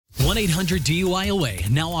1-800-DUI-OA,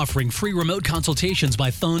 now offering free remote consultations by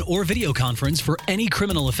phone or video conference for any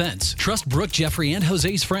criminal offense. Trust Brooke, Jeffrey, and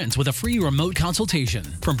Jose's friends with a free remote consultation.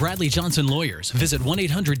 From Bradley Johnson Lawyers, visit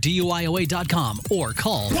 1-800-DUIOA.com or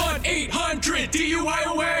call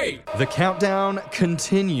 1-800-DUIOA. The countdown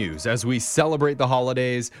continues as we celebrate the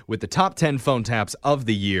holidays with the top 10 phone taps of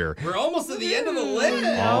the year. We're almost at the end of the list.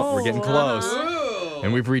 Oh, we're getting close. Ooh.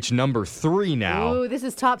 And we've reached number 3 now. Ooh, this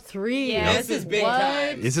is top 3. Yeah, this is big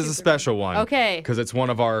time. This is a special one. Okay. Because it's one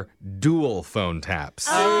of our dual phone taps.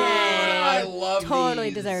 I love Totally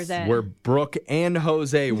these. deserves it. Where Brooke and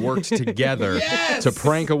Jose worked together Yes! to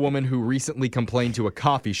prank a woman who recently complained to a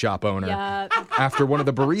coffee shop owner after one of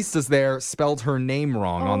the baristas there spelled her name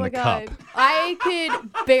wrong on my the God. cup. I could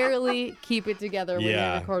barely keep it together when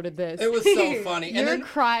Yeah. I recorded this. It was so funny. Your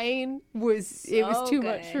crying was too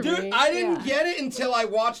much for me. Dude, I didn't get it until I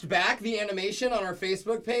watched back the animation on our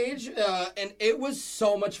Facebook page, and it was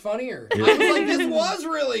so much funnier. I was like, this was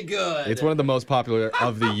really good. It's one of the most popular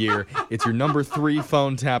of the year. It's your number 3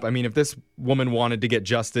 phone tap. I mean, if this woman wanted to get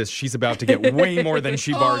justice, she's about to get way more than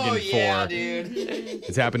she bargained yeah, for. dude.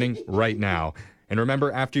 It's happening right now. And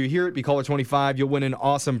remember, after you hear it, be caller 25, you'll win an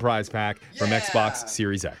awesome prize pack from Xbox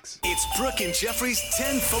Series X. It's Brooke and Jeffrey's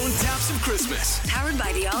 10 phone taps of Christmas. Powered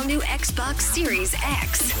by the all-new Xbox Series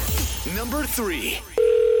X. Number 3.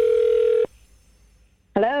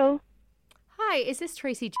 Hello? Hi, is this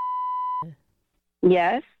Tracy?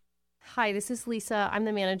 Yes? Hi, this is Lisa. I'm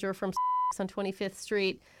the manager from on 25th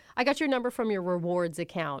Street. I got your number from your rewards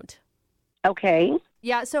account. Okay.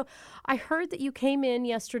 Yeah, so I heard that you came in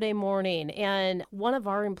yesterday morning and one of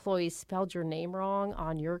our employees spelled your name wrong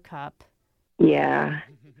on your cup. Yeah.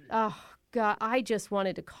 Oh, God, I just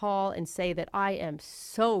wanted to call and say that I am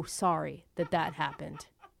so sorry that happened.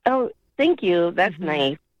 Oh, thank you. That's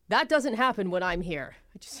nice. That doesn't happen when I'm here.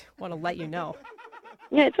 I just want to let you know.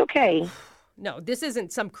 Yeah, it's okay. No, this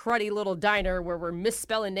isn't some cruddy little diner where we're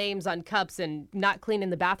misspelling names on cups and not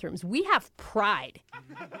cleaning the bathrooms. We have pride.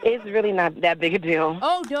 It's really not that big a deal.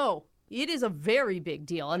 Oh, no. It is a very big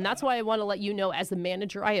deal. And that's why I want to let you know, as the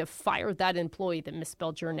manager, I have fired that employee that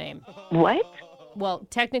misspelled your name. What? Well,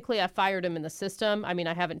 technically, I fired him in the system. I mean,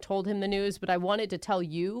 I haven't told him the news, but I wanted to tell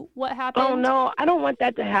you what happened. Oh, no. I don't want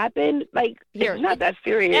that to happen. Like, Here, it's not that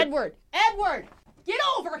serious. Edward! Get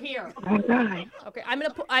over here! Oh, God. Okay, I'm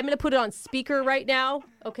gonna put it on speaker right now.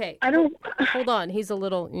 Okay. I don't... Hold on. He's a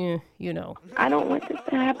little, you know. I don't want this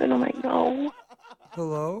to happen. I'm like, no.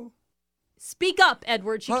 Hello? Speak up,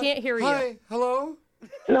 Edward. She can't hear you. Hi, hello?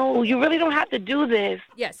 No, you really don't have to do this.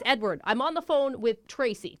 Yes, Edward. I'm on the phone with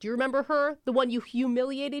Tracy. Do you remember her? The one you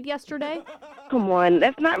humiliated yesterday? Come on.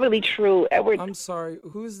 That's not really true, Edward. I'm sorry.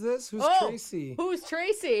 Who's this? Who's Tracy? Who's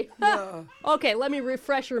Tracy? Yeah. Okay, let me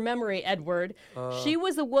refresh your memory, Edward. She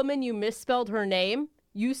was the woman you misspelled her name.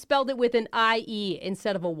 You spelled it with an I-E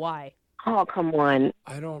instead of a Y. Oh, come on.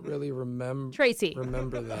 I don't really remember Tracy.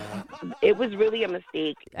 that. It was really a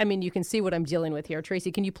mistake. I mean, you can see what I'm dealing with here.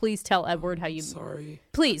 Tracy, can you please tell Edward how you... Sorry.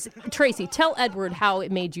 Please, Tracy, tell Edward how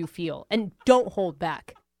it made you feel. And don't hold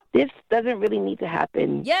back. This doesn't really need to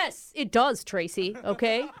happen. Yes, it does, Tracy,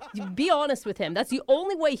 okay? Be honest with him. That's the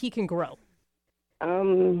only way he can grow.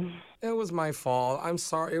 It was my fault. I'm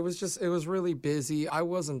sorry. It was really busy. I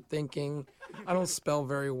wasn't thinking. I don't spell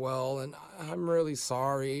very well, and I'm really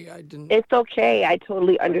sorry. I didn't... It's okay. I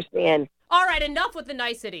totally understand. All right, enough with the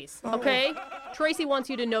niceties, okay? Tracy wants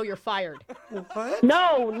you to know you're fired. What?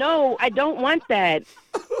 No, I don't want that.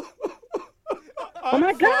 Oh,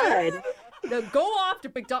 my God. Now go off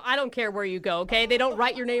to McDonald's. I don't care where you go, okay? They don't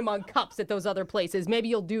write your name on cups at those other places. Maybe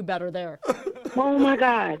you'll do better there. Oh, my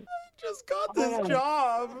God. Just got this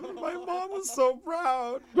job. My mom was so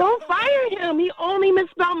proud. Don't fire him. He only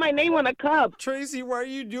misspelled my name on a cup. Tracy, why are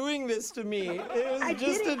you doing this to me? It was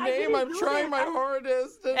just a I name. didn't I'm do trying it. my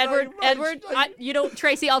hardest. And Edward,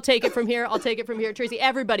 Tracy, I'll take it from here. Tracy,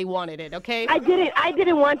 everybody wanted it, okay? I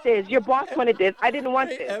didn't want this. Your boss wanted this. I didn't want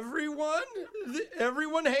this. Everyone?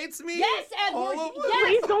 Everyone hates me? Yes, Edward. All of them? Yes,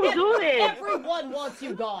 Please don't do this. Everyone wants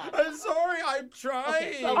you gone. I'm sorry. I'm trying.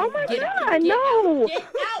 Okay, Oh, my Get God, no. Get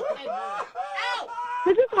out, Edward. Out.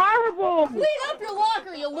 This is horrible. Clean up your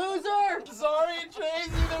locker, you loser. Sorry,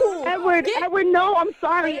 Tracy. Edward, no, I'm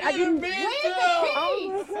sorry. I didn't. Leave the keys.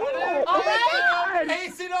 Oh, my God. All right?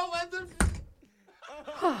 Casey, don't let them...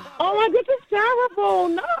 Oh my goodness, terrible.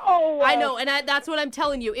 No. I know, and that's what I'm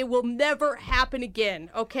telling you. It will never happen again,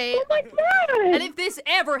 okay? Oh my God. And if this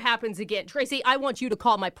ever happens again, Tracy, I want you to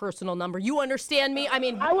call my personal number. You understand me? I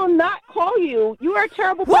mean, I will not call you. You are a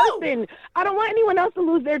terrible person. I don't want anyone else to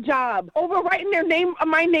lose their job over writing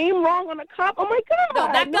my name wrong on a cup. Oh my God.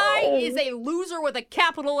 no, that guy is a loser with a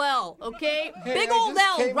capital L, okay? Big old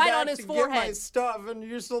L right on his forehead. Get my stuff, and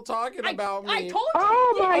you're still talking about me. I told you.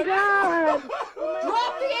 Oh my God.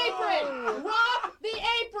 Drop the apron! Drop the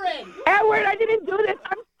apron! Edward, I didn't do this.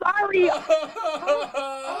 I'm sorry.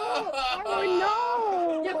 Oh,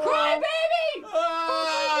 no. You cry, baby!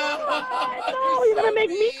 No, you're going to make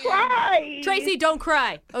me cry. Tracy, don't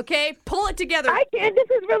cry, okay? Pull it together. I can't. This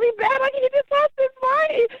is really bad. I can't just have this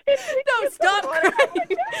money. No, stop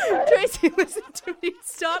crying. Tracy, listen to me.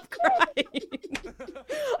 Stop crying.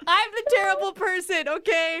 I'm the terrible person,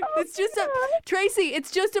 okay? It's just Tracy,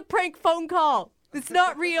 it's just a prank phone call. It's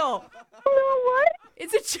not real. What?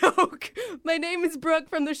 It's a joke. My name is Brooke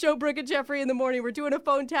from the show Brooke and Jeffrey in the Morning. We're doing a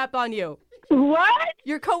phone tap on you. What?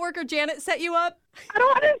 Your coworker Janet set you up? I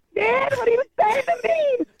don't understand. What are you saying to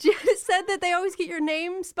me? Janet said that they always get your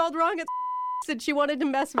name spelled wrong at and she wanted to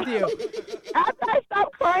mess with you. After I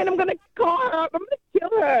stop crying, I'm going to call her up. I'm going to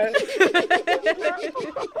kill her.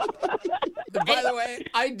 By the way,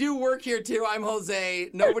 I do work here too. I'm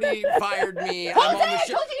Jose. Nobody fired me. I'm on the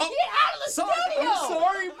show. Get out of the studio! I'm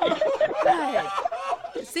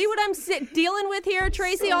sorry. See what I'm dealing with here,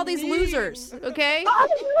 Tracy? All these losers, okay? Oh,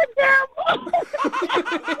 you are terrible.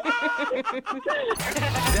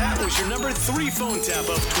 That was your number 3 phone tap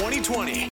of 2020.